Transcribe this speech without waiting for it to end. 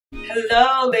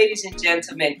Hello, ladies and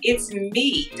gentlemen. It's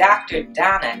me, Dr.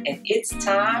 Donna, and it's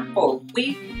time for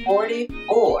week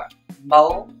 44,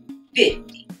 Mo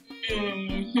 50.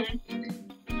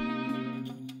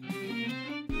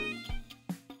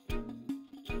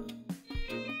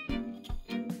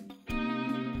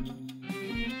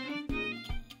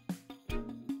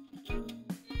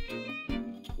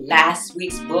 Last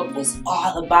week's book was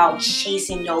all about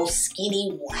chasing those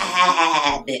skinny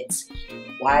rabbits.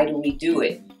 Why do we do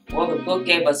it? Well, the book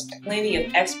gave us plenty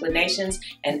of explanations,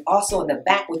 and also in the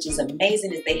back, which is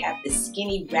amazing, is they have this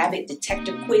skinny rabbit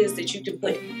detector quiz that you can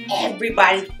put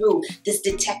everybody through this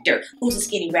detector. Who's a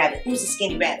skinny rabbit? Who's a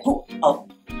skinny rabbit? Who? Oh,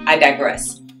 I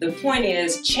digress. The point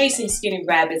is, chasing skinny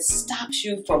rabbits stops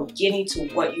you from getting to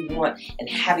what you want and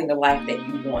having the life that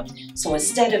you want. So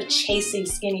instead of chasing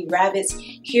skinny rabbits,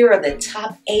 here are the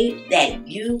top 8 that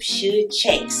you should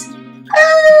chase.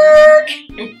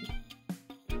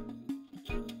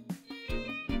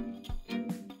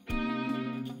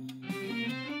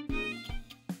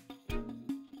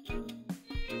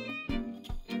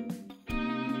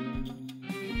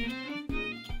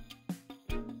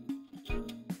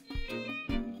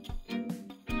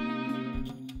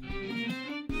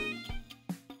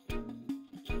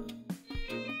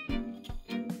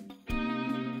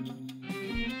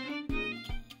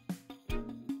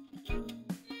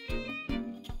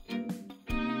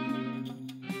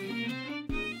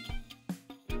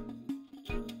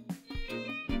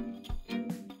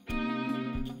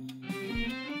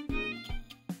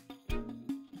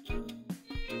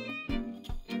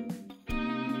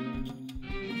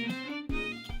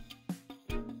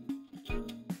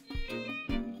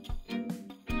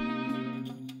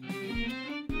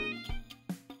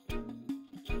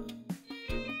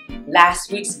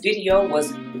 Last week's video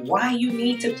was why you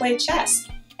need to play chess.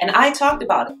 And I talked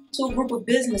about it to a group of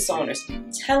business owners,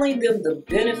 telling them the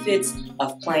benefits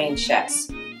of playing chess.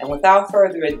 And without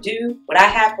further ado, what I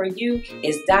have for you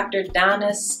is Dr.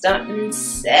 Donna's Stuntin'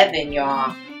 7,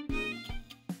 y'all.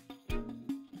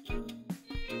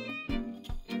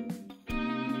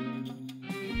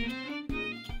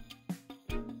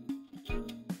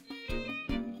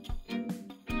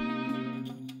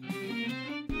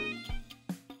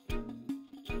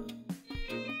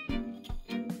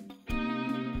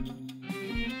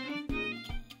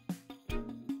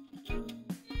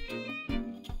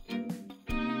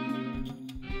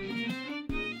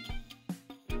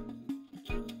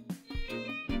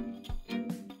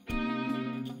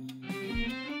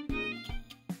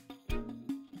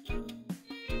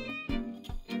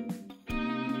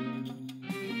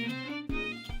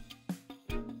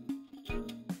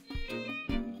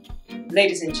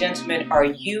 Ladies and gentlemen, are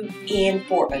you in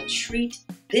for a treat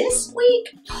this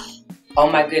week?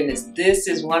 Oh my goodness, this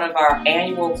is one of our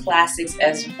annual classics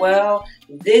as well.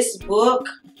 This book,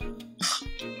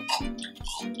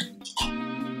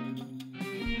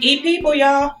 Eat People,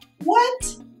 y'all.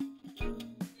 What?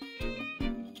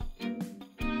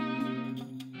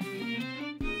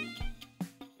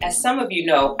 As some of you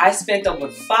know, I spent over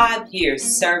 5 years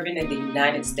serving in the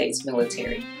United States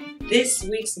military. This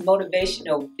week's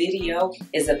motivational video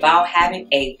is about having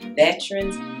a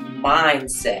veteran's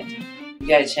mindset. You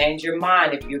gotta change your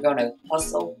mind if you're gonna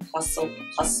hustle, hustle,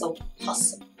 hustle,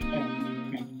 hustle.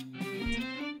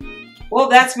 Well,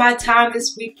 that's my time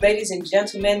this week, ladies and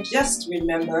gentlemen. Just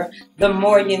remember, the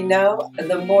more you know,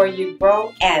 the more you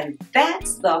grow. And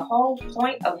that's the whole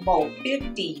point of Mo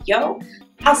 50, yo.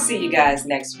 I'll see you guys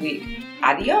next week.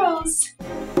 Adios.